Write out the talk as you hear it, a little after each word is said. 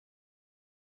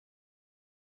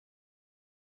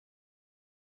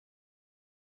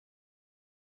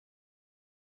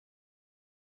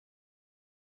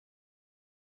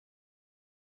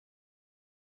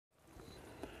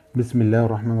بسم الله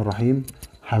الرحمن الرحيم.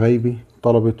 حبايبي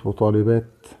طلبة وطالبات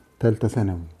ثالثه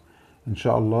ثانوي، ان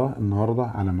شاء الله النهاردة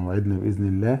على موعدنا بإذن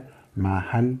الله مع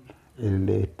حل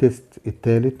التست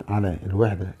الثالث على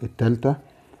الوحدة الثالثة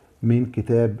من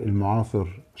كتاب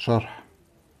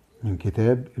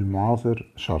المعاصر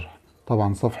شرح.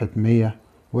 طبعا صفحة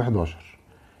 111.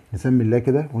 نسمي الله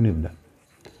كده ونبدأ.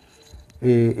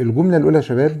 الجملة الأولى يا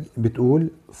شباب بتقول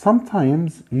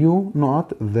sometimes you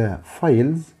not the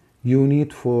files you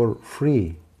need for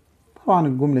free. طبعا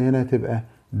الجملة هنا هتبقى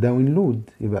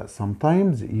download، يبقى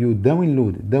sometimes you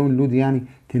download يعني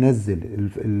تنزل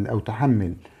أو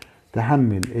تحمل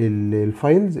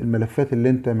الفايلز، الملفات اللي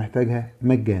انت محتاجها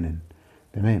مجانا.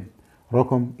 تمام.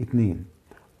 رقم 2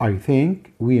 I think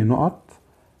we not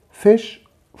fish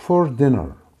for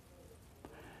dinner.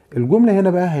 الجملة هنا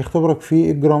بقى هيختبرك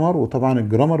في الجرامر، وطبعا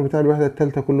الجرامر بتاع الوحدة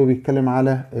الثالثة كله بيتكلم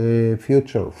على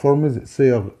future forms،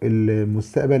 صيغ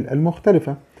المستقبل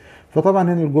المختلفة. فطبعا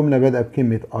هنا الجملة بدأ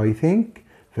بكلمة I think،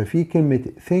 ففي كلمة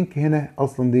think هنا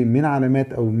أصلا دي من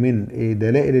علامات أو من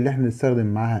دلائل اللي احنا نستخدم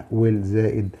معاها will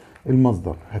زائد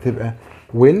المصدر، هتبقى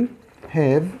will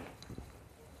have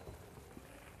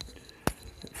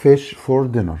fish for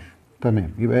dinner.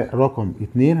 تمام. يبقى رقم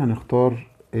 2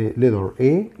 هنختار letter A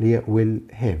اللي هي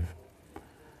will have.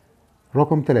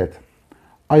 رقم 3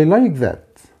 I like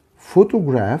that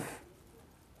photograph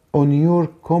on your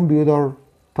computer.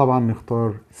 طبعا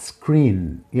نختار screen،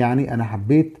 يعني أنا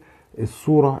حبيت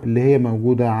الصورة اللي هي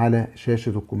موجودة على شاشة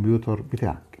الكمبيوتر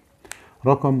بتاعك.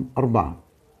 رقم 4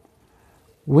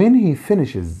 when he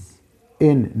finishes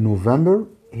in November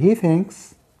he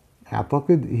thinks،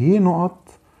 اعتقد he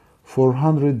not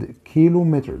 400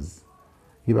 kilometers.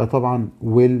 يبقى طبعا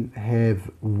will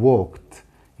have walked،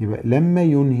 يبقى لما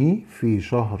ينهي في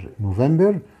شهر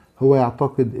نوفمبر هو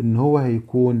يعتقد ان هو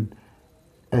هيكون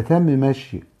اتم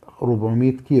مشي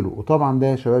 400 كيلو، وطبعا ده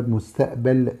يا شباب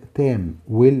مستقبل تام،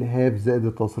 will have زائد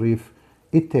التصريف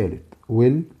الثالث،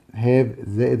 will have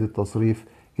زائد التصريف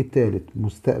الثالث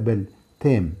مستقبل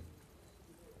تام.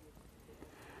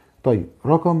 طيب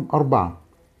رقم 4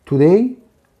 today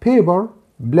paper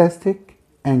plastic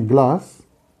and glass،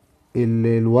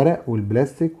 الورق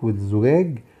والبلاستيك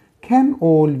والزجاج can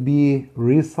all be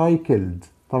recycled.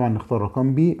 طبعا نختار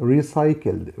رقم B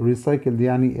recycled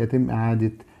يعني يتم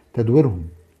إعادة تدويرهم.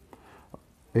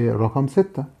 رقم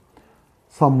 6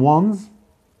 someone's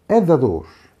at the door،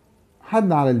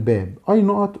 حد على الباب. I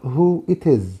not who it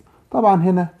is. طبعا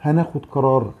هنا هناخد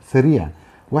قرار سريع،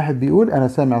 واحد بيقول أنا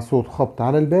سامع صوت خبط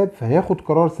على الباب، فهياخد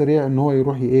قرار سريع إن هو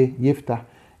يروح يفتح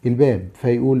الباب،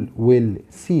 فيقول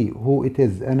will see who it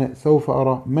is، أنا سوف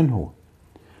أرى من هو.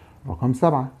 رقم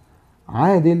 7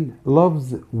 عادل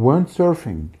loves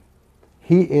windsurfing.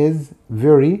 He is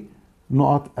very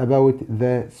not about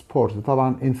the sport.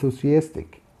 طبعا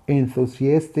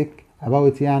enthusiastic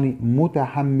about يعني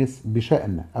متحمس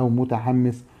بشأن أو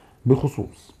متحمس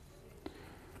بخصوص.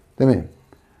 تمام.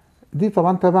 دي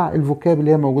طبعا تبع الفوكاب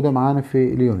اللي هي موجودة معانا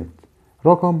في اليونت.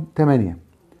 رقم 8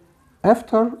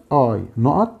 after I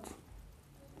not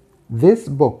this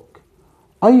book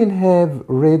I'll have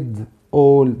read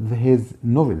all his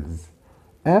novels.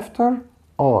 after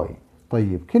I.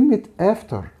 طيب كلمة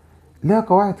after لها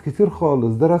قواعد كتير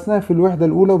خالص درسناها في الوحدة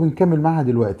الأولى وبنكمل معها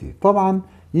دلوقتي. طبعا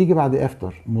يجي بعد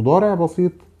after مضارع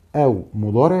بسيط أو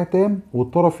مضارع تام،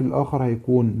 والطرف الآخر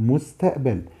هيكون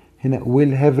مستقبل. هنا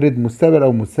will have read مستقبل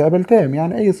أو مستقبل تام،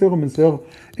 يعني أي صيغة من صيغ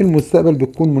المستقبل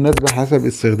بتكون مناسبة حسب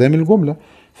استخدام الجملة.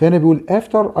 فهنا بيقول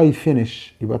after I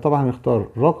finish، يبقى طبعا هنختار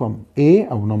رقم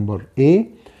A أو نمبر A.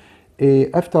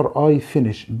 after I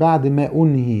finish بعد ما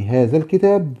أنهي هذا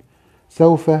الكتاب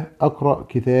سوف أقرأ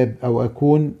كتاب أو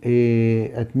أكون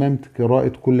أتممت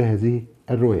قراءة كل هذه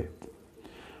الروايات.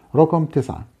 رقم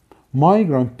 9 My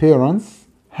grandparents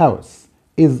house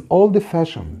is old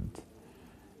fashioned.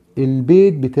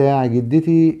 البيت بتاع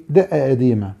جدتي دقة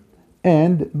قديمة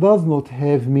and does not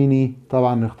have many.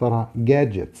 طبعا نختارها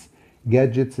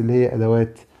gadgets اللي هي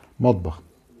أدوات مطبخ.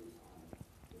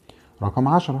 رقم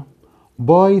 10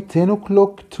 by 10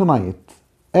 o'clock tonight،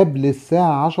 قبل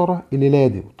الساعة 10 الليلة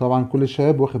دي. طبعا كل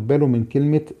الشباب واخد باله من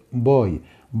كلمة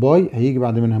باي هيجي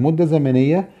بعد منها مدة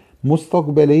زمنية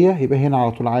مستقبلية، يبقى هنا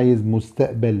على طول عايز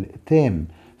مستقبل تام،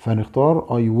 فنختار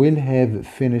I will have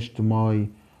finished my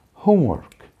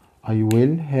homework. I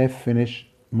will have finished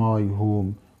my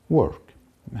homework.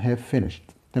 have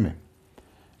finished. تمام.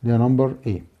 ده نمبر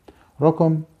A.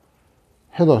 رقم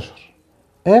 11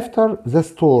 after the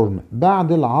storm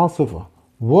بعد العاصفة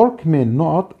workmen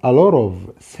not a lot of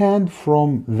sand from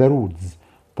the roads.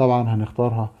 طبعا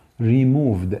هنختارها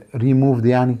removed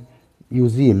يعني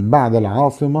يزيل. بعد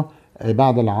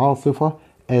العاصفة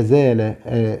أزال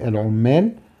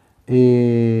العمال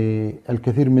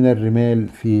الكثير من الرمال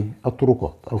في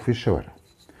الطرقات أو في الشوارع.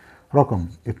 رقم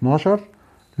 12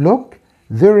 Look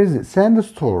there is a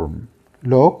sandstorm.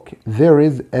 Look there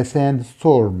is a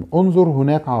sandstorm. انظر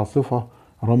هناك عاصفة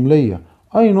رملية.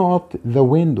 I not the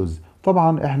windows.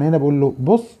 طبعا احنا هنا بقول له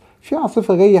بص في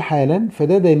عاصفة جاية حالا،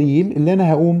 فده دليل اللي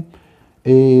انا هقوم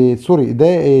سوري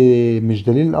ده مش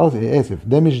دليل، اسف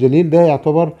ده مش دليل، ده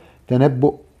يعتبر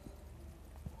تنبؤ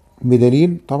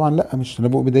بدليل. طبعا لا مش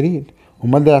تنبؤ بدليل،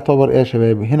 امال ده يعتبر ايه يا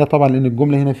شباب؟ هنا طبعا لان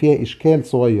الجمله هنا فيها اشكال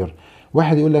صغير.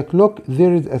 واحد يقول لك look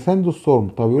there is a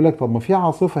sandstorm، طب يقول لك طب ما في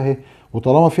عاصفه اهي،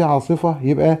 وطالما في عاصفه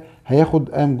يبقى هياخد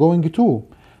I'm going to.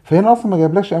 فهنا اصلا ما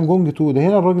جابلكش I'm going to، ده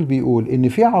هنا الراجل بيقول ان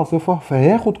في عاصفه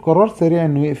فهياخد قرار سريع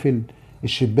انه يقفل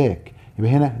الشباك،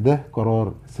 يبقى هنا ده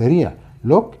قرار سريع.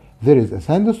 look there is a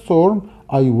sandstorm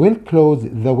I will close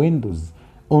the windows.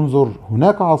 انظر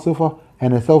هناك عاصفه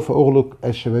أنا سوف أغلق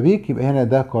الشبابيك، يبقى هنا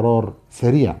ده قرار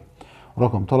سريع.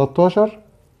 رقم 13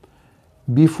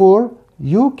 Before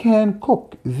you can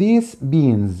cook these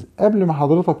beans، قبل ما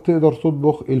حضرتك تقدر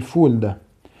تطبخ الفول ده.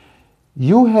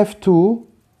 You have to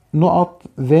نقط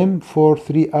them for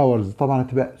 3 hours. طبعا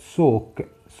هتبقى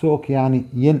soak يعني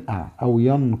ينقع أو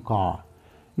ينقع.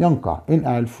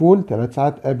 انقع الفول 3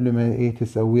 ساعات قبل ما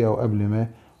تسويه أو قبل ما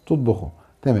تطبخه.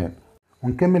 تمام.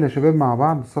 ونكمل يا شباب مع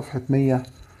بعض صفحة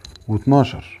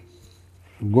 112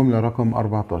 الجملة رقم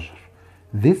 14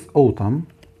 This autumn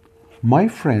my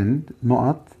friend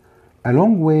نقط a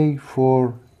long way for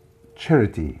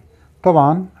charity.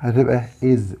 طبعا هتبقى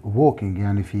is walking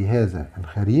يعني في هذا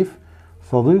الخريف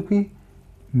صديقي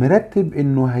مرتب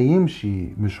انه هيمشي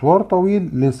مشوار طويل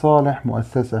لصالح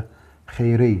مؤسسة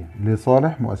خيرية.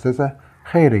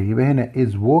 يبقى هنا is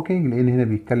walking لان هنا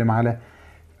بيتكلم على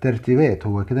ترتيبات،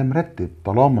 هو كده مرتب،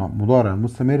 طالما مضارع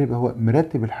مستمر يبقى هو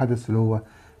مرتب الحدث اللي هو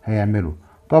هيعمله.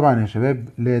 طبعا يا شباب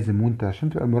لازم وانت عشان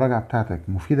تبقى المراجعة بتاعتك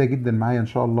مفيدة جدا معايا ان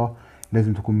شاء الله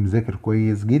لازم تكون مذاكر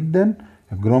كويس جدا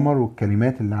الجرامر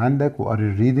والكلمات اللي عندك وقاري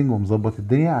الريدنج ومظبط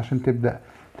الدنيا عشان تبدأ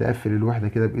تقفل الوحدة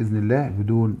كده بإذن الله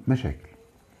بدون مشاكل.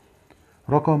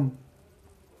 رقم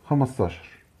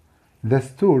 15 The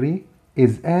story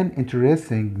is an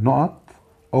interesting نقط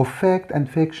of fact and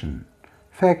fiction.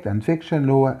 fact and fiction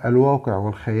اللي هو الواقع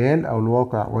والخيال او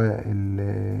الواقع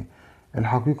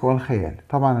والحقيقة والخيال.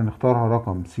 طبعا هنختارها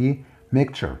رقم سي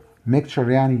mixture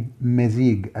يعني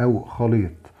مزيج او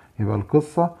خليط. يبقى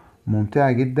القصة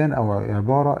ممتعة جدا او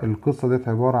القصة ديت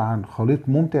عبارة عن خليط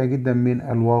ممتع جدا من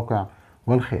الواقع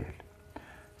والخيال.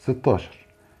 16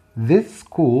 This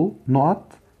school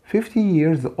not 50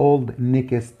 years old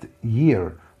next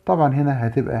year. طبعا هنا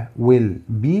هتبقى will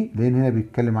be لان هنا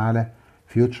بيتكلم على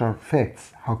future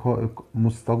facts حقائق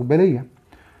مستقبلية،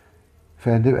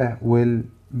 فهتبقى will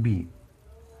be.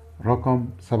 رقم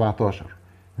 17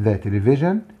 The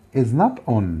television is not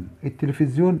on.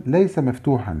 التلفزيون ليس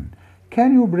مفتوحا.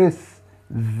 Can you press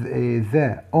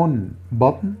the on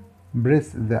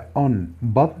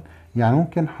button. يعني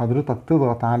ممكن حضرتك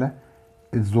تضغط على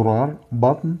الزرار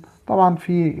button. طبعا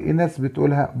في ناس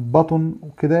بتقولها button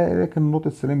وكده لكن النطق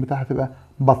السليم بتاعها تبقى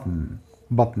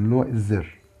button اللي هو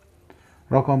الزر.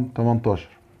 رقم 18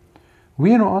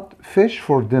 We not fish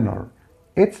for dinner.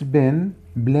 It's been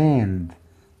planned.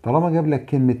 طالما جاب لك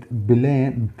كلمة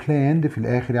planned في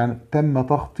الآخر يعني تم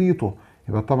تخطيطه،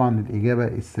 يبقى طبعا الإجابة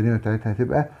السليمة بتاعتها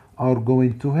هتبقى are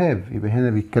going to have. يبقى هنا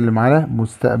بيتكلم على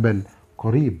مستقبل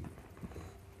قريب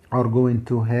are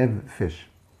going to have fish.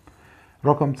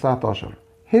 رقم 19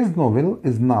 His novel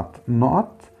is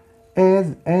not as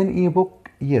an ebook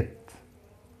yet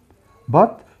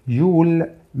but you'll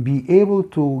be able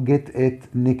to get it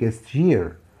next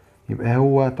year. يبقى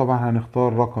هو طبعا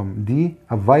هنختار رقم دي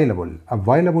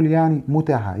available يعني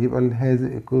متاحة. يبقى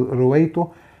هذه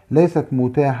روايته ليست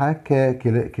متاحة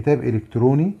ككتاب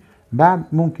إلكتروني بعد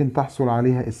ممكن تحصل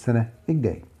عليها السنة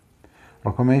الجاية.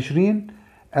 رقم 20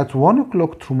 at 1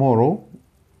 o'clock tomorrow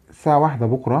الساعة 1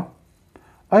 بكرة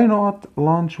I not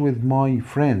lunch with my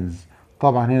friends.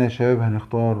 طبعا هنا يا شباب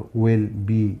هنختار will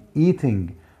be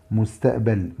eating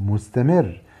مستقبل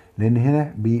مستمر لان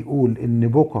هنا بيقول ان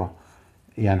بكرة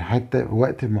يعني حتى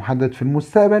وقت محدد في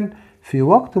المستقبل، في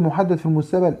وقت محدد في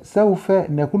المستقبل سوف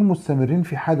نكون مستمرين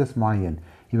في حدث معين.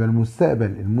 يبقى المستقبل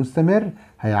المستمر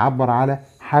هيعبر على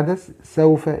حدث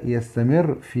سوف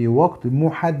يستمر في وقت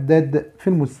محدد في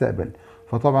المستقبل،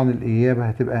 فطبعا الإجابة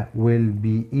هتبقى will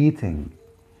be eating.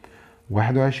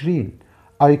 21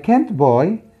 I can't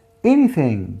buy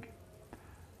anything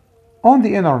on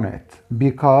the internet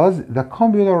because the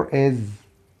computer is.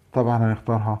 طبعا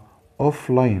هنختارها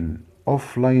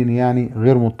offline يعني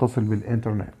غير متصل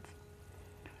بالإنترنت.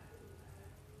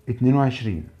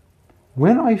 22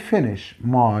 When I finish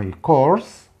my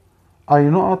course I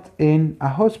not in a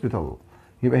hospital.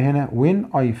 يبقى هنا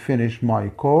when I finish my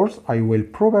course I will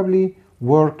probably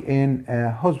work in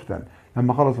a hospital.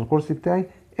 لما اخلص الكورس بتاعي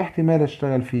احتمال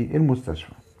اشتغل في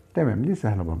المستشفى. تمام، دي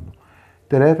سهلة برضه.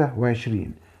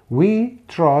 23 we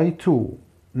try to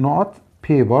not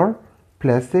paper,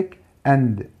 plastic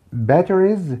and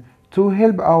batteries to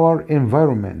help our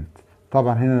environment.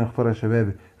 طبعا هنا نختار يا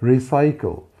شباب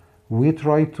recycle. we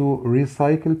try to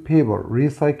recycle paper.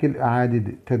 recycle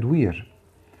إعادة تدوير.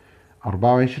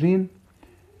 24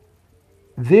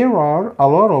 there are a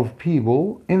lot of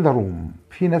people in the room.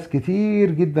 في ناس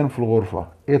كتير جدا في الغرفة.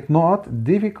 it's not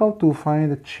difficult to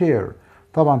find a chair.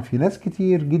 طبعا في ناس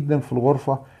كتير جدا في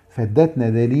الغرفة، فادتنا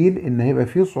دليل ان هيبقى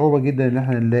في صعوبة جدا ان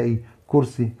احنا نلاقي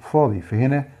كرسي فاضي.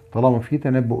 فهنا طالما في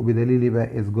تنبؤ بدليل يبقى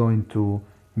is going to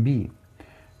be.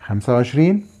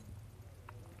 25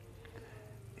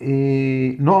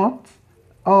 not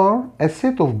are a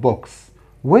set of books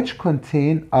which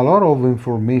contain a lot of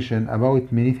information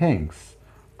about many things.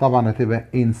 طبعا هتبقى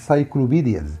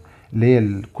encyclopedias اللي هي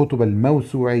الكتب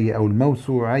الموسوعية أو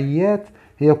الموسوعيات،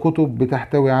 هي كتب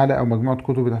بتحتوي على أو مجموعة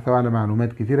كتب بتحتوي على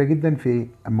معلومات كثيرة جدا في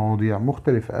مواضيع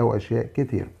مختلفة أو أشياء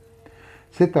كتير.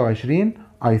 26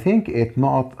 I think it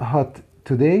not hot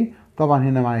today. طبعا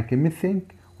هنا معايا كلمة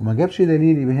think وما جابش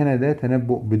دليل، يبقى هنا ده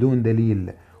تنبؤ بدون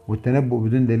دليل، والتنبؤ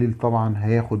بدون دليل طبعا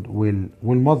هياخد will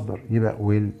والمصدر يبقى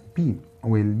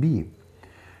will be.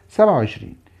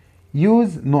 27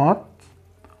 use not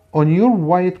on your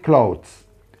white clothes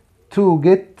to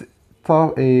get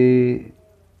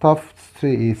tough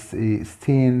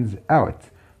stains out.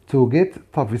 to get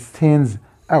tough stains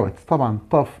out. طبعا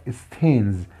tough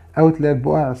stains out اللي هي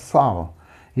البقع الصعبة،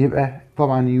 يبقى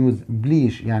طبعا use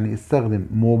bleach يعني استخدم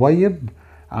مبيض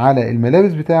على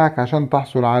الملابس بتاعك عشان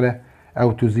تحصل على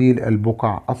أو تزيل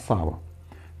البقع الصعبة.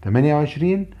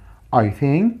 28 I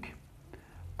think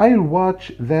I'll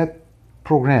watch that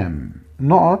program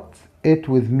not it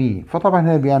with me. فطبعا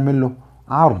هنا بيعمل له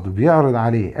عرض، بيعرض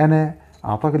عليه. أنا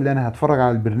أعتقد إن أنا هتفرج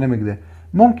على البرنامج ده،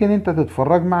 ممكن أنت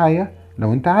تتفرج معايا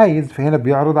لو أنت عايز. فهنا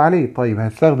بيعرض عليه. طيب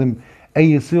هستخدم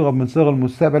أي صيغة من صيغ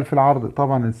المستقبل في العرض؟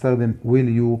 طبعا هنستخدم will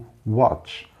you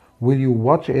watch. will you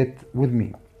watch it with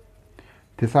me.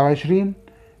 29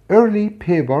 early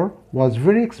paper was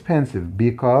very expensive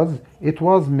because it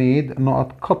was made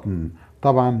not cotton.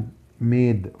 طبعا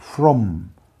made from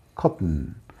cotton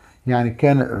يعني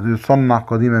كان يصنع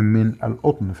قديما من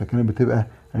القطن، فكانت بتبقى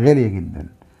غالية جدا.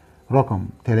 رقم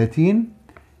 30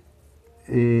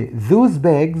 those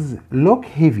bags look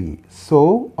heavy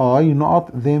so I not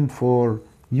them for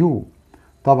you.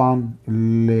 طبعا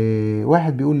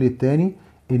الواحد بيقول للتاني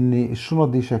ان الشنط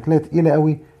دي شكلها تقيلة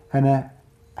قوي، انا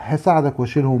هساعدك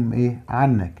واشيلهم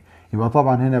عنك. يبقى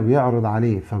طبعا هنا بيعرض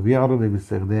عليه، فبيعرض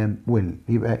باستخدام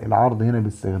will، يبقى العرض هنا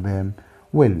باستخدام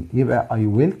will، يبقى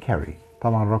I will carry.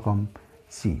 طبعا رقم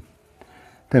C.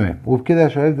 تمام، وبكده يا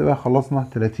شباب بقى خلصنا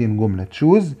 30 جملة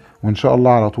تشوز، وان شاء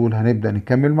الله على طول هنبدأ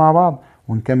نكمل مع بعض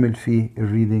ونكمل في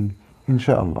الريدنج ان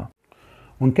شاء الله.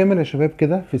 ونكمل يا شباب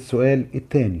كده في السؤال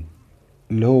الثاني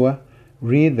اللي هو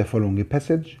read the following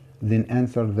passage then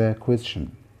answer the question.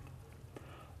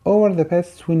 Over the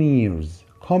past 20 years,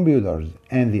 computers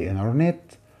and the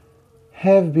internet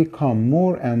have become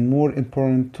more and more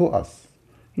important to us.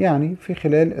 يعني في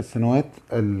خلال السنوات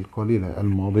القليلة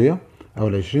الماضية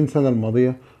أو ال20 سنة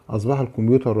الماضية أصبح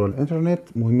الكمبيوتر والإنترنت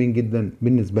مهمين جدا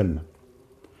بالنسبة لنا.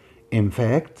 In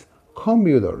fact,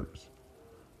 computers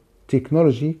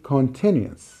technology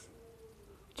continues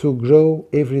to grow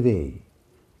every day.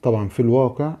 طبعا في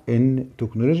الواقع إن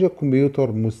تكنولوجيا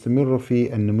الكمبيوتر مستمرة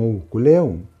في النمو كل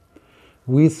يوم.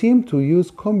 We seem to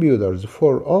use computers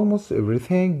for almost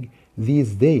everything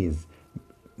these days.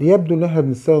 يبدو ان احنا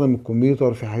بنستخدم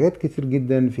الكمبيوتر في حاجات كتير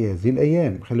جدا في هذه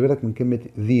الايام. خلي بالك من كلمة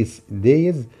these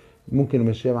days، ممكن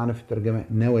نمشيها معانا في الترجمة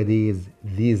nowadays،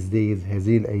 these days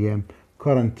هذه الايام،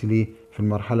 currently في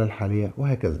المرحلة الحالية،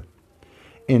 وهكذا.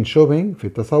 In shopping في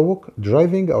التسوق،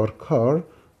 driving our car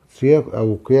سياق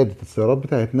او قيادة السيارات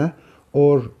بتاعتنا،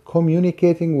 or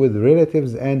communicating with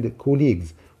relatives and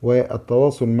colleagues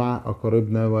والتواصل مع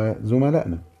أقاربنا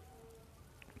وزملائنا.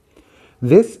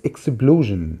 This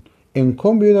explosion in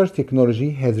computer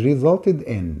technology has resulted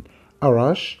in a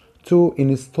rush to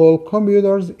install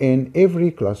computers in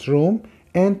every classroom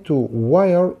and to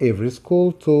wire every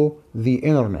school to the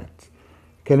internet.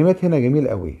 كلمات هنا جميل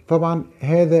قوي. طبعا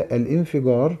هذا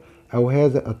الانفجار أو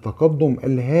هذا التقدم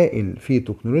الهائل في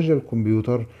تكنولوجيا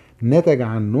الكمبيوتر نتج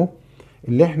عنه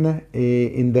اللي احنا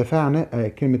اندفعنا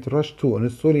كلمة rush to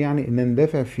install يعني ان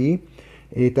ندفع في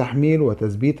تحميل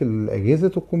وتثبيت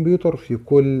أجهزة الكمبيوتر في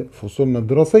كل فصولنا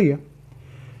الدراسية.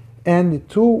 and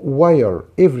to wire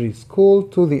every school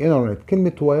to the internet.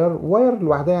 كلمة wire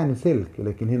لوحدها يعني سلك،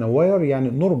 لكن هنا wire يعني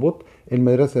نربط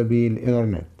المدرسة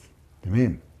بالإنترنت.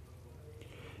 تمام.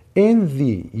 in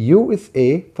the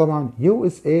USA، طبعا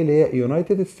USA اللي هي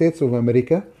United States of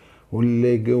America،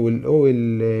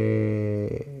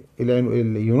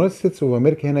 United States of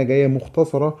America هنا جاية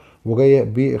مختصرة وجاية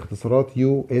باختصارات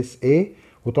USA،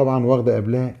 وطبعا واخدة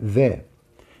قبلها the.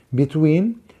 Between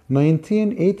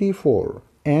 1984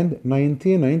 and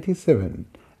 1997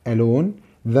 alone,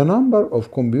 the number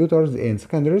of computers in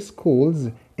secondary schools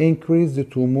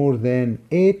increased to more than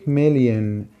 8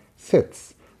 million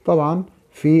sets. طبعا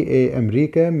في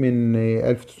أمريكا من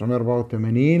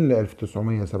 1984 ل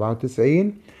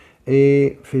 1997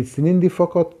 في السنين دي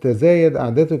فقط تزايد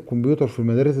أعداد الكمبيوتر في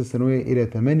المدارس الثانوية إلى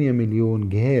 8 مليون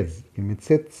جهاز. كلمة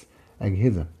sets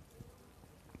أجهزة.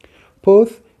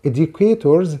 Both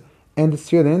educators and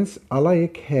students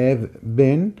alike have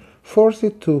been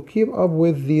forced to keep up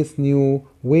with this new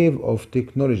wave of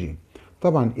technology.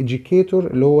 طبعا educator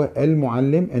اللي هو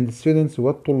المعلم and students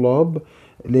والطلاب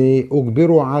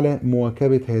أجبروا على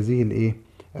مواكبة هذه الإيه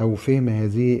أو فهم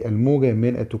هذه الموجة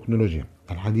من التكنولوجيا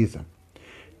الحديثة.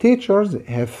 Teachers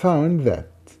have found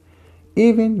that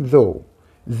even though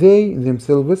they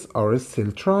themselves are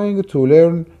still trying to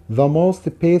learn the most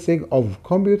basic of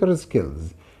computer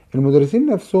skills، المدرسين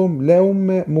نفسهم لا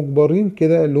هم مجبرين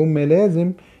كده اللي هم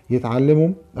لازم يتعلموا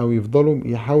أو يفضلوا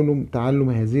يحاولوا تعلم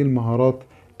هذه المهارات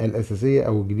الأساسية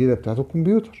أو الجديدة بتاعت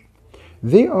الكمبيوتر.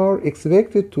 They are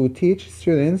expected to teach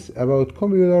students about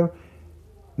computer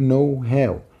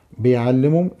know-how.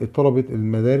 بيعلموا طلبة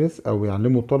المدارس أو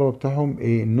يعلموا الطلبة بتاعهم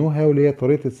know-how اللي هي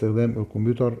طريقة استخدام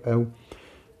الكمبيوتر أو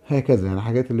هكذا، يعني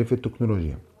حاجات اللي في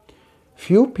التكنولوجيا.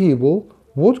 Few people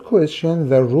would question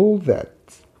the role that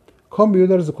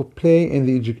computers could play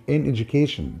in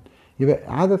education.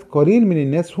 يبقى عدد قليل من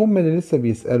الناس هم اللي لسه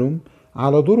بيسألوا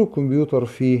على دور الكمبيوتر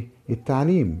في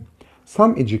التعليم.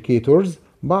 Some educators،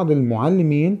 بعض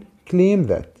المعلمين claim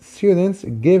that students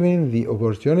given the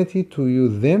opportunity to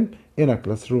use them in a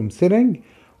classroom setting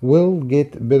will get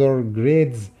better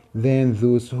grades than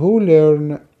those who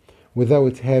learn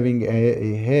without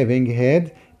having had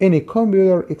any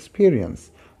computer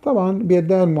experience. طبعا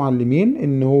بيدعي المعلمين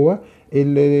ان هو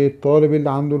الطالب اللي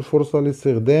عنده الفرصة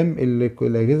لاستخدام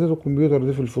الأجهزة الكمبيوتر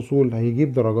دي في الفصول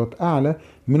هيجيب درجات أعلى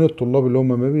من الطلاب اللي هم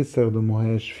ما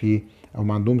بيستخدموهاش في أو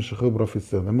ما عندهمش خبرة في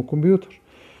استخدام الكمبيوتر.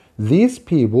 These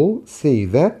people say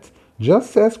that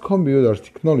just as computer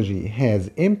technology has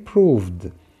improved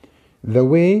the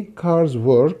way cars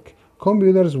work,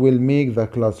 computers will make the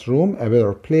classroom a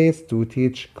better place to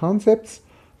teach concepts.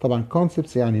 طبعا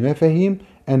concepts يعني مفاهيم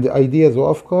and ideas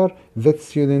وأفكار that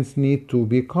students need to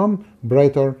become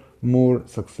brighter, more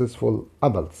successful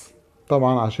adults.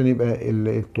 طبعا عشان يبقى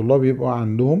الطلاب يبقوا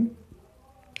عندهم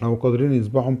أو قادرين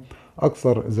يصبحوا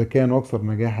أكثر ذكاء وأكثر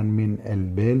نجاحا من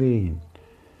البالغين.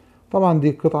 طبعا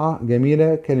دي قطعة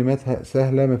جميلة كلماتها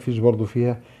سهلة مفيش برضو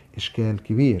فيها إشكال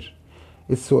كبير.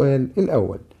 السؤال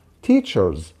الأول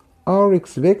Teachers are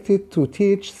expected to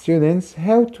teach students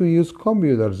how to use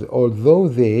computers although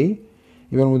they،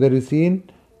 يبقى المدرسين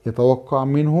يتوقع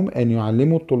منهم أن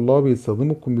يعلموا الطلاب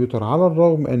يستخدموا الكمبيوتر على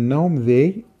الرغم أنهم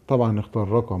they، طبعا نختار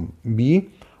رقم B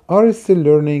are still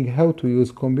learning how to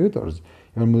use computers.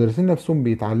 يعني المدرسين نفسهم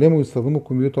بيتعلموا يستخدموا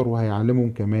الكمبيوتر وهيعلموا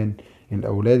كمان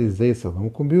الأولاد إزاي يستخدموا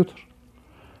الكمبيوتر.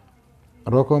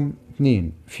 رقم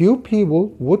 2 Few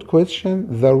people would question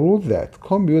the role that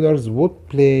computers would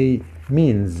play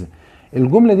means.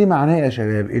 الجملة دي معناها يا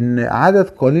شباب إن عدد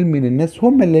قليل من الناس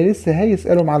هم اللي لسه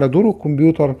هيسألهم على دور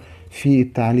الكمبيوتر في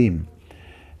التعليم.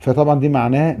 فطبعا دي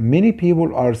معناها many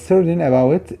people are certain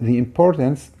about the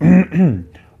importance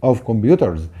of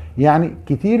computers. يعني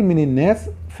كتير من الناس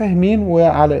فاهمين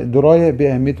وعلى دراية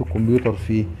بأهمية الكمبيوتر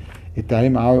في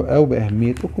التعليم أو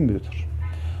بأهمية الكمبيوتر.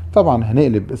 طبعا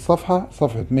هنقلب الصفحة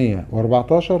صفحة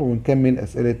 114 ونكمل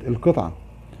أسئلة القطعة.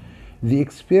 The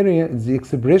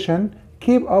expression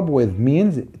keep up with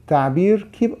means تعبير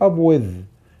keep up with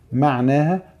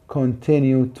معناها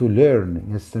continue to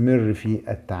learn يستمر في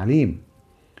التعليم.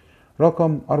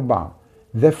 رقم 4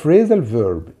 The phrasal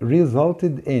verb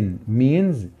resulted in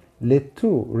means led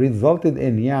to. resulted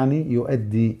in يعني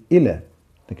يؤدي إلى،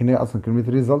 لكن هي أصلا كلمة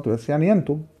result بس يعني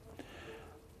ينتج.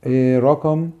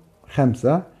 رقم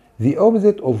 5 The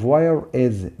opposite of wire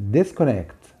is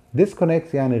disconnect.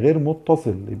 disconnect يعني غير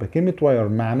متصل، يبقى كلمة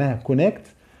wire معناها connect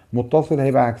متصل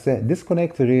هيبقى عكسها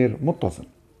disconnect غير متصل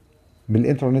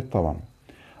بالإنترنت طبعا.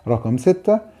 رقم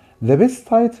 6 The best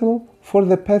title for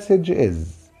the passage is.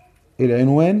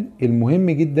 العنوان المهم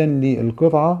جدا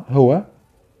للقطعة هو،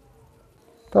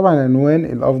 طبعا العنوان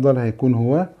الأفضل هيكون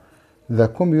هو the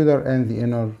computer and the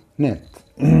internet.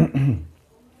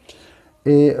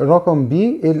 رقم B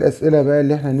الأسئلة بقى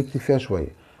اللي احنا هنكتب فيها شوية.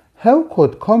 How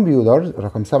could computers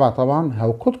رقم 7 طبعا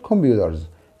how could computers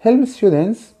help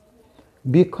students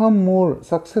become more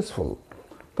successful.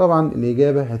 طبعا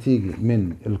الإجابة هتيجي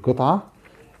من القطعة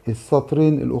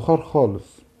السطرين الأخر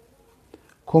خالص.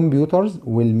 Computers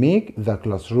will make the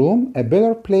classroom a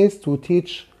better place to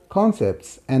teach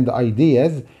concepts and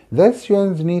ideas that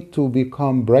students need to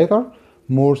become brighter,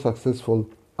 more successful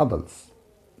adults.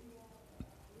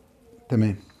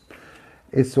 تمام.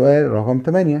 السؤال رقم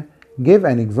 8. Give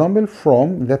an example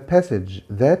from the passage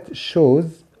that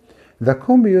shows the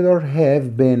computer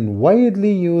have been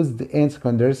widely used in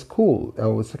secondary school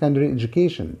أو secondary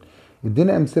education.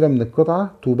 ادينا أمثلة من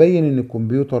القطعة تبين إن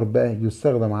الكمبيوتر بقى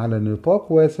يستخدم على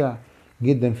نطاق واسع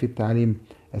جدا في التعليم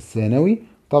الثانوي.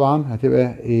 طبعا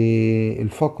هتبقى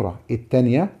الفقرة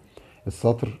الثانية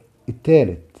السطر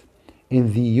الثالث.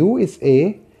 In the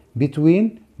USA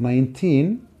between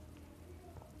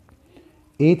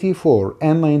 1984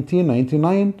 and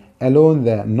 1999 alone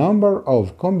the number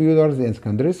of computers in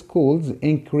secondary schools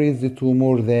increased to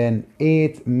more than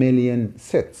 8 million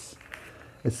sets.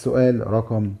 السؤال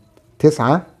رقم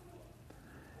 9.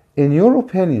 In your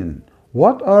opinion,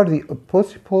 what are the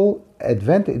possible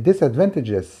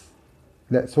disadvantages?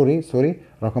 لا sorry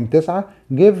رقم 9.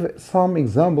 Give some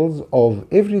examples of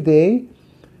everyday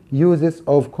uses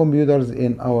of computers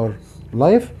in our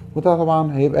life. وده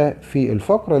طبعا هيبقى في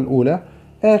الفقرة الأولى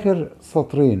آخر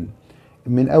سطرين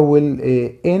من أول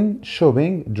in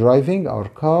shopping, driving our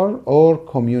car or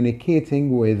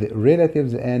communicating with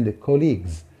relatives and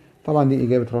colleagues. طبعا دي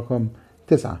إجابة رقم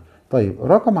 9. طيب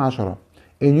رقم 10.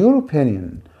 In your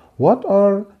opinion, what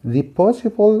are the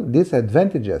possible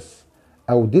disadvantages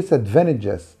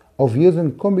of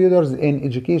using computers in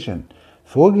education?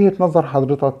 في وجهة نظر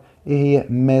حضرتك ايه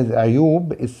هي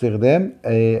عيوب استخدام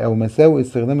او مساوئ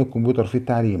استخدام الكمبيوتر في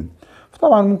التعليم؟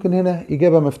 فطبعا ممكن هنا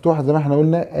اجابة مفتوحة زي ما احنا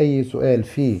قلنا، اي سؤال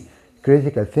فيه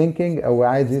critical thinking او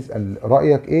عايز يسأل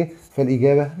رأيك ايه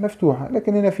فالاجابة مفتوحة.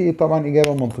 لكن هنا في طبعا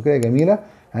اجابة منطقية جميلة،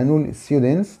 هنقول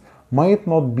students might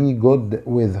not be good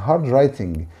with hard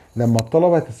writing. لما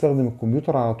الطلبة تستخدم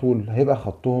الكمبيوتر على طول هيبقى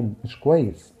خطهم مش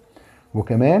كويس.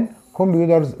 وكمان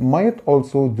computers might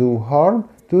also do harm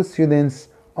to students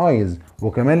eyes.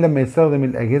 وكمان لما يستخدم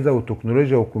الأجهزة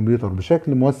والتكنولوجيا والكمبيوتر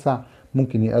بشكل موسع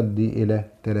ممكن يؤدي إلى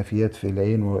تلفيات في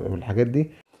العين والحاجات دي.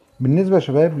 بالنسبة يا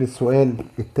شباب للسؤال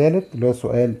الثالث اللي هو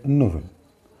سؤال النوفل،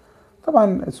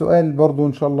 طبعا سؤال برضو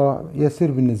إن شاء الله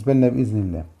يسير بالنسبة لنا بإذن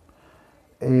الله.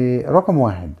 رقم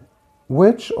 1.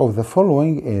 Which of the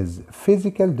following is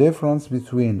physical difference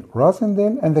between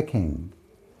Rosendale and the king؟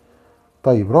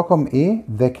 طيب رقم A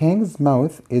the king's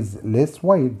mouth is less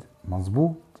wide.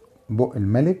 مظبوط، بق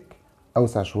الملك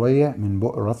أوسع شوية من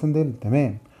بق راسندل.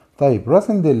 تمام. طيب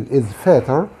راسندل is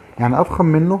fatter يعني أضخم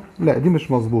منه، لا دي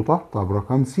مش مظبوطة. طب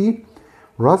رقم C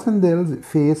Rosendel's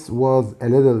face was a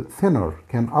little thinner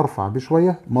كان أرفع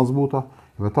بشوية، مظبوطة.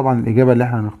 يبقى طبعا الإجابة اللي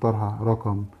احنا هنختارها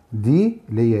رقم D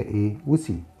اللي هي A و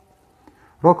C.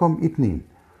 رقم 2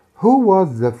 Who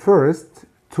was the first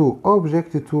to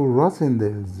object to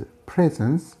Rosendel's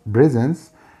presence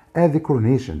at the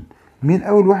coronation؟ مين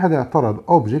أول واحد اعترض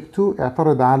object to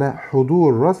اعترض على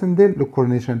حضور راسندل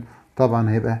للكورونيشن؟ طبعا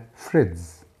هيبقى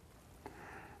فريدز.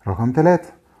 رقم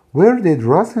 3 Where did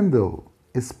Rosendale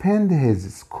spend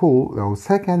his school أو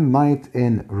second night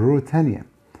in Ruritania؟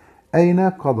 أين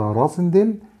قضى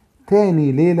راسندل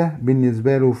تاني ليلة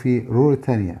بالنسبة له في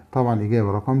روريتانيا؟ طبعا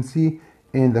الإجابة رقم C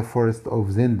in the forest of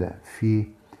زندا في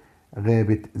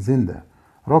غابة زندا.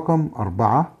 رقم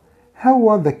 4 How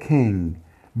was the king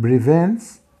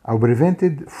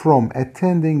prevented from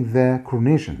attending the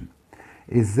coronation؟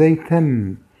 ازاي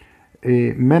تم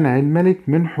منع الملك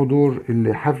من حضور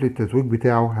حفل التتويج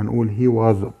بتاعه؟ هنقول he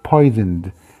was poisoned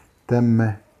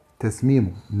تم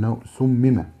تسميمه، انه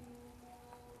سمم.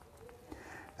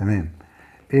 تمام.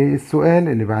 السؤال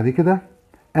اللي بعد كده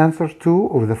answer 2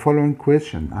 of the following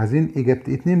question. عايزين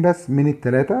اجابة 2 بس من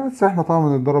الثلاثة، بس احنا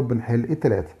طبعا بنتدرب بنحل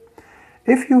الثلاثة.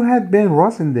 If you had been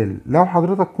Rosendale لو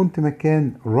حضرتك كنت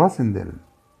مكان Rosendale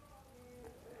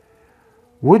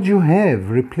would you have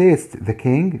replaced the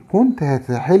king؟ كنت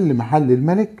هتحل محل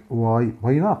الملك؟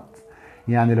 why not؟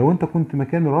 يعني لو انت كنت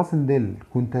مكان راسندل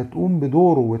كنت هتقوم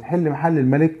بدوره وتحل محل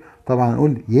الملك؟ طبعا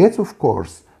نقول yes of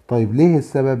course. طيب ليه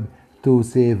السبب؟ to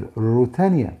save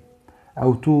روتانيا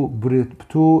او to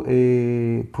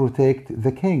protect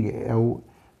the king او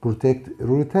protect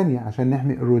روتانيا، عشان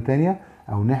نحمي روتانيا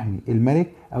او نحمي الملك،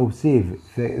 او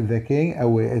save the king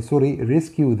او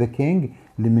rescue the king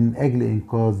من اجل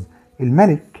انقاذ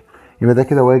الملك. يبقى ده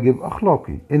كده واجب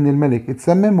اخلاقي ان الملك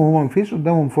اتسمم وهو مفيش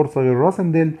قدامهم فرصه غير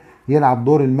راسندل يلعب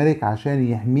دور الملك عشان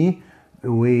يحميه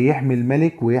ويحمي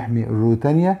الملك ويحمي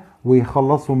روتانيا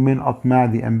ويخلصهم من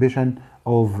اطماع the ambition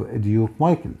of Duke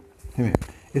Michael. تمام.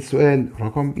 السؤال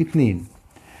رقم 2.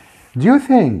 Do you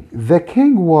think the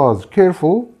king was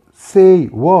careful? Say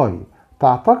why.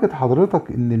 تعتقد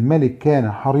حضرتك ان الملك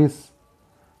كان حريص؟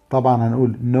 طبعا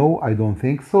هنقول no I don't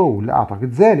think so. لا اعتقد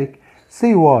ذلك.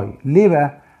 Say why. ليه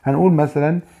بقى؟ هنقول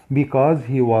مثلا because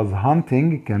he was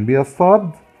hunting كان بيصطاد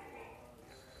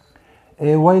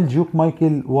while Duke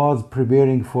Michael was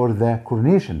preparing for the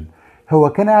coronation. هو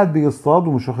كان قاعد بيصطاد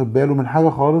ومش واخد باله من حاجة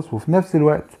خالص وفي نفس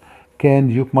الوقت كان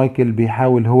ديوك مايكل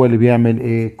بيحاول هو اللي بيعمل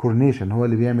ايه كورنيشن هو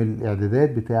اللي بيعمل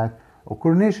الاعدادات بتاعة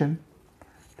الكورنيشن.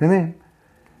 تمام.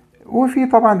 وفي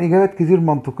طبعا اجابات كتير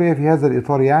منطقية في هذا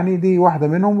الاطار يعني دي واحدة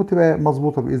منهم وتبقى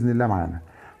مظبوطة باذن الله معانا.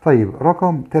 طيب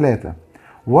رقم 3.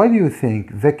 Why do you think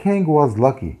the king was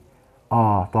lucky؟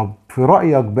 طب في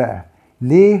رأيك بقى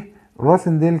ليه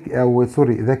راسندل او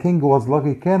سوري the king was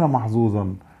lucky كان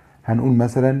محظوظا؟ هنقول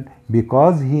مثلا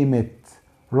because he met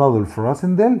رادولف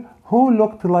راسندل who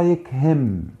looked like him.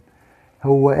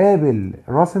 هو قابل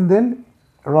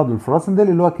رادولف راسندل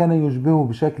اللي هو كان يشبهه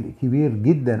بشكل كبير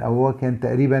جدا او هو كان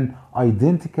تقريبا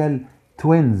identical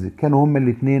twins. كانوا هما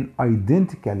الاثنين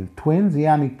identical twins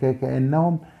يعني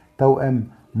كأنهم توأم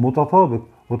متطابق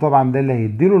وطبعا ده اللي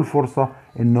هيديله الفرصة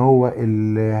ان هو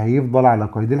اللي هيفضل على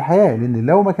قيد الحياة لان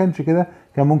لو ما كانش كده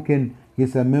كان ممكن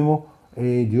يسممه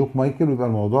ديوك مايكل ويبقى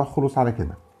الموضوع خلص على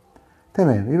كده.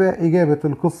 تمام. يبقى اجابة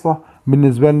القصة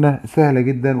بالنسبة لنا سهلة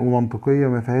جدا ومنطقية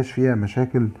ما فيهاش فيها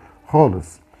مشاكل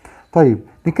خالص. طيب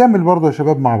نكمل برضو يا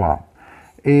شباب مع بعض.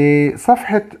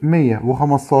 صفحة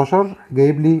 115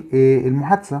 جايب لي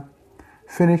المحادثة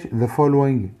finish the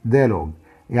following dialogue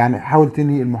يعني حاول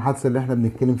تنهي المحادثة اللي احنا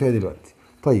بنتكلم فيها دلوقتي.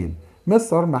 طيب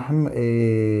مستر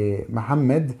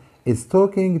محمد is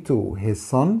talking to his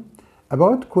son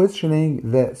about questioning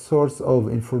the source of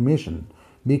information.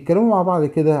 بيتكلموا مع بعض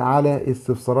كده على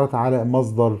استفسارات على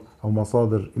مصدر او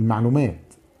مصادر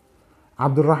المعلومات.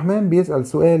 عبد الرحمن بيسأل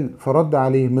سؤال فرد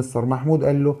عليه مستر محمود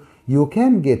قال له you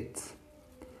can get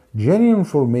genuine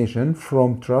information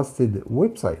from trusted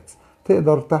websites.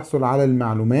 تقدر تحصل على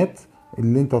المعلومات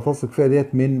اللي انت تثق فيها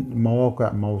ديت من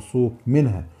مواقع موثوق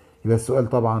منها. يبقى السؤال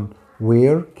طبعا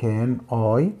where can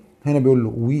I هنا بيقول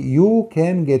له you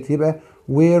can get يبقى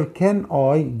where can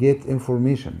I get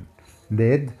information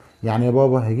dad يعني يا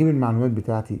بابا هجيب المعلومات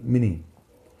بتاعتي منين.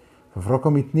 ففي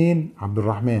رقم 2 عبد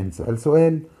الرحمن سأل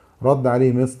سؤال رد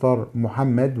عليه مستر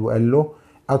محمد وقال له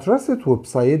a trusted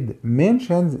website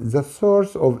mentions the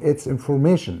source of its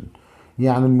information.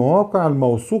 يعني المواقع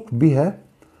الموثوق بها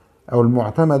او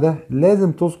المعتمدة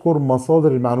لازم تذكر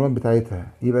مصادر المعلومات بتاعتها.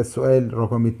 يبقى السؤال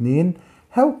رقم 2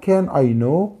 how can I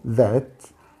know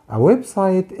that a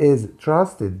website is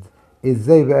trusted؟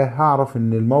 ازاي بقى هعرف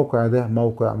ان الموقع ده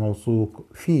موقع موثوق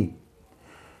فيه؟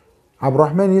 عبد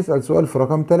الرحمن يسأل سؤال في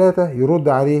رقم 3 يرد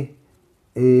عليه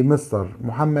مستر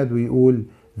محمد ويقول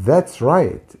that's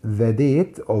right the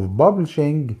date of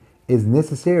publishing is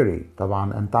necessary.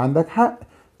 طبعا انت عندك حق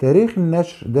تاريخ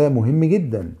النشر ده مهم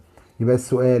جدا. يبقى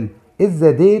السؤال is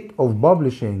the date of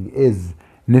publishing is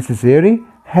necessary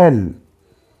هل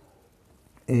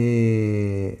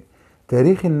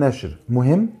تاريخ النشر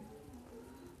مهم؟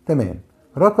 تمام.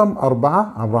 رقم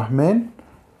 4 عبد الرحمن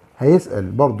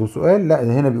هيسأل برضو سؤال لا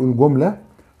هنا بيقول جملة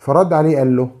فرد عليه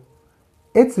قال له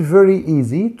it's very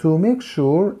easy to make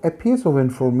sure a piece of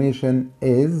information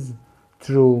is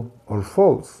true or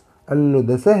false. قال له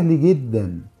ده سهل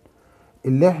جدا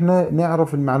اللي احنا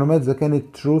نعرف المعلومات اذا كانت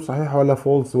true صحيحة ولا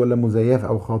false ولا مزيفة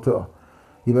او خاطئة.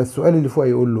 يبقى السؤال اللي فوق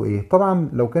يقول له ايه؟ طبعا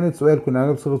لو كانت سؤال كنا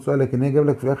هنعمل بصيغة سؤال لكن هي جاب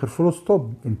لك في الاخر فول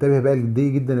ستوب. انتبه بقى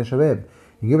لدي جدا يا شباب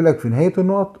يجيب لك في نهاية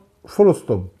النقط فول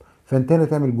ستوب فانت هنا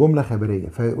تعمل جملة خبرية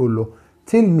فيقول له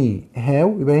tell me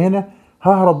how. يبقى هنا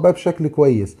ههرب بقى بشكل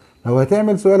كويس. لو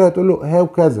هتعمل سؤال هتقول له هاو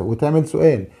كذا وتعمل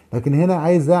سؤال لكن هنا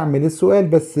عايز اعمل السؤال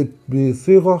بس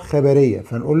بصيغة خبرية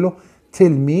فنقول له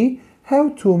tell me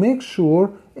how to make sure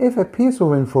if a piece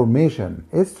of information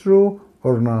is true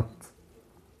or not.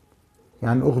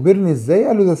 يعني اخبرني ازاي؟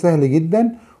 قال له ده سهل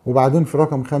جدا. وبعدين في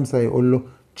رقم 5 يقول له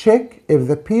check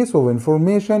if the piece of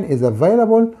information is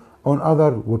available on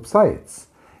other websites.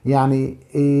 يعني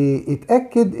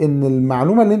اتأكد ان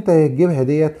المعلومة اللي انت هتجيبها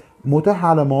ديت متاحة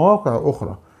على مواقع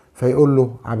اخرى. فيقول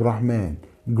له عبد الرحمن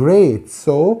great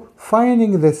so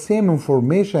finding the same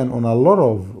information on a lot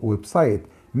of websites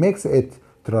makes it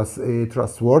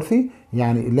trustworthy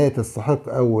يعني لا تستحق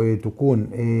او تكون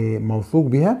موثوق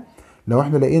بها. لو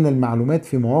احنا لقينا المعلومات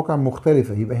في مواقع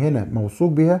مختلفة يبقى هنا موثوق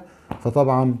بها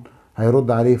فطبعا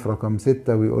هيرد عليه في رقم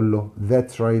 6 ويقول له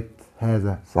that's right،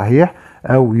 هذا صحيح،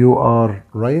 او you are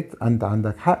right، انت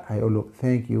عندك حق. هيقول له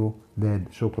thank you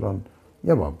dad، شكرا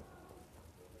يا بابا.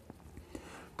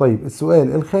 طيب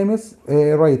السؤال الخامس،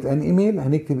 write an email،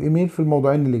 هنكتب ايميل في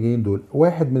الموضوعين اللي جايين دول،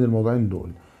 واحد من الموضوعين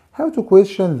دول. how to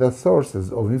question the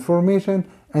sources of information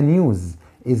and news،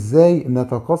 ازاي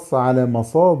نتقصى على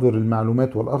مصادر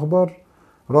المعلومات والاخبار.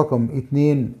 رقم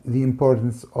 2 the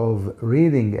importance of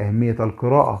reading، اهمية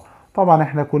القراءة. طبعا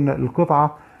احنا كنا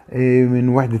القطعة من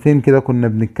وحدتين كده كنا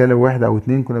بنتكلم، واحدة او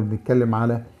اتنين كنا بنتكلم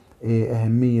على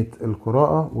اهمية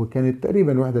القراءة، وكانت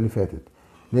تقريبا الوحدة اللي فاتت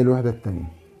اللي هي الوحدة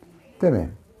التانية. تمام.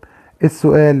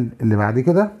 السؤال اللي بعد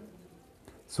كده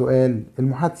سؤال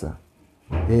المحادثة،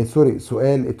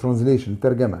 سؤال الترانزليشن،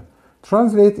 ترجمة.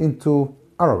 translate into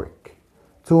Arabic.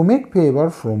 to make paper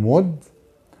from wood,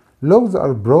 logs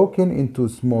are broken into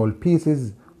small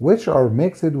pieces which are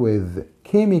mixed with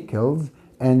chemicals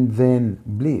and then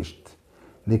bleached.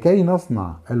 لكي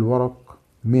نصنع الورق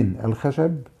من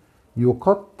الخشب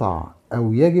يقطع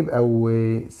أو يجب أو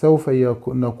سوف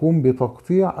نقوم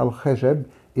بتقطيع الخشب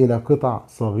إلى قطع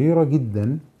صغيرة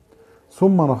جدا،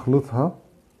 ثم نخلطها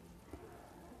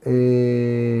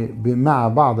مع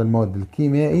بعض المواد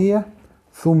الكيميائية،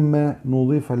 ثم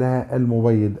نضيف لها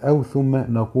المبيض أو ثم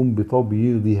نقوم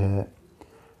بتبييضها.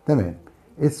 تمام.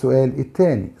 السؤال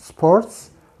الثاني sports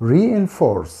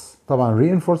reinforce، طبعا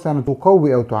reinforce يعني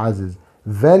تقوي أو تعزز.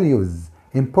 values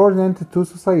important to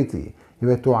society،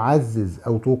 يبقى تعزز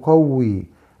أو تقوي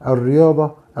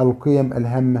الرياضة القيم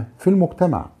الهامة في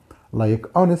المجتمع. like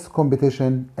honest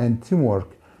competition and teamwork،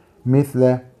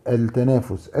 مثل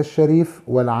التنافس الشريف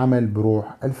والعمل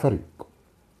بروح الفريق.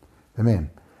 تمام.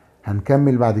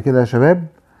 هنكمل بعد كده يا شباب.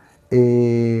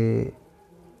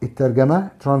 الترجمة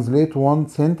translate one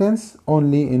sentence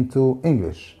only into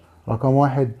English. رقم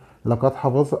 1 لقد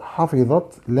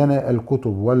حفظت لنا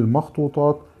الكتب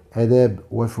والمخطوطات آداب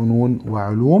وفنون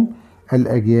وعلوم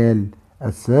الأجيال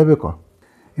السابقة.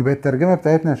 يبقى الترجمة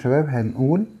بتاعتنا يا شباب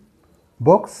هنقول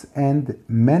books and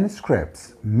manuscripts.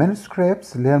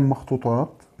 manuscripts اللي هي المخطوطات،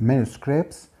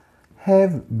 manuscripts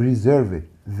have preserved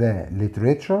the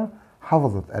literature،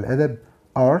 حفظت الأدب،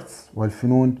 arts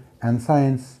والفنون and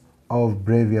science of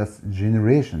previous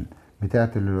generation،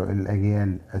 بتاعت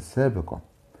الأجيال السابقة.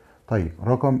 طيب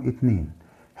رقم 2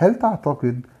 هل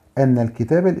تعتقد أن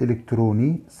الكتاب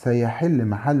الإلكتروني سيحل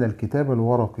محل الكتاب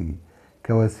الورقي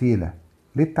كوسيلة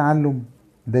للتعلم؟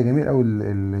 ده جميل أوي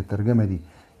الترجمة دي.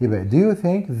 يبقى do you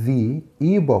think the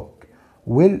e-book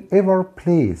will ever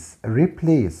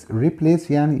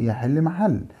replace يعني يحل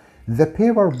محل the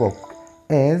paper book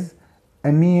as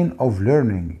a mean of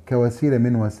learning، كوسيلة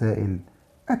من وسائل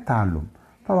التعلم؟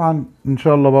 طبعا ان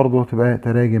شاء الله برضو تبقى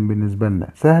تراجم بالنسبة لنا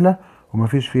سهلة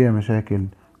ومفيش فيها مشاكل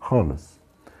خالص.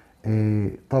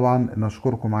 طبعا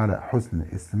نشكركم على حسن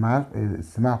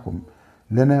استماعكم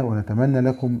لنا، ونتمنى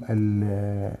لكم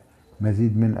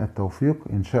المزيد من التوفيق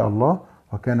ان شاء الله.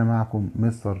 وكان معكم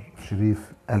مستر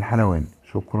شريف الحلواني،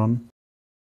 شكرا.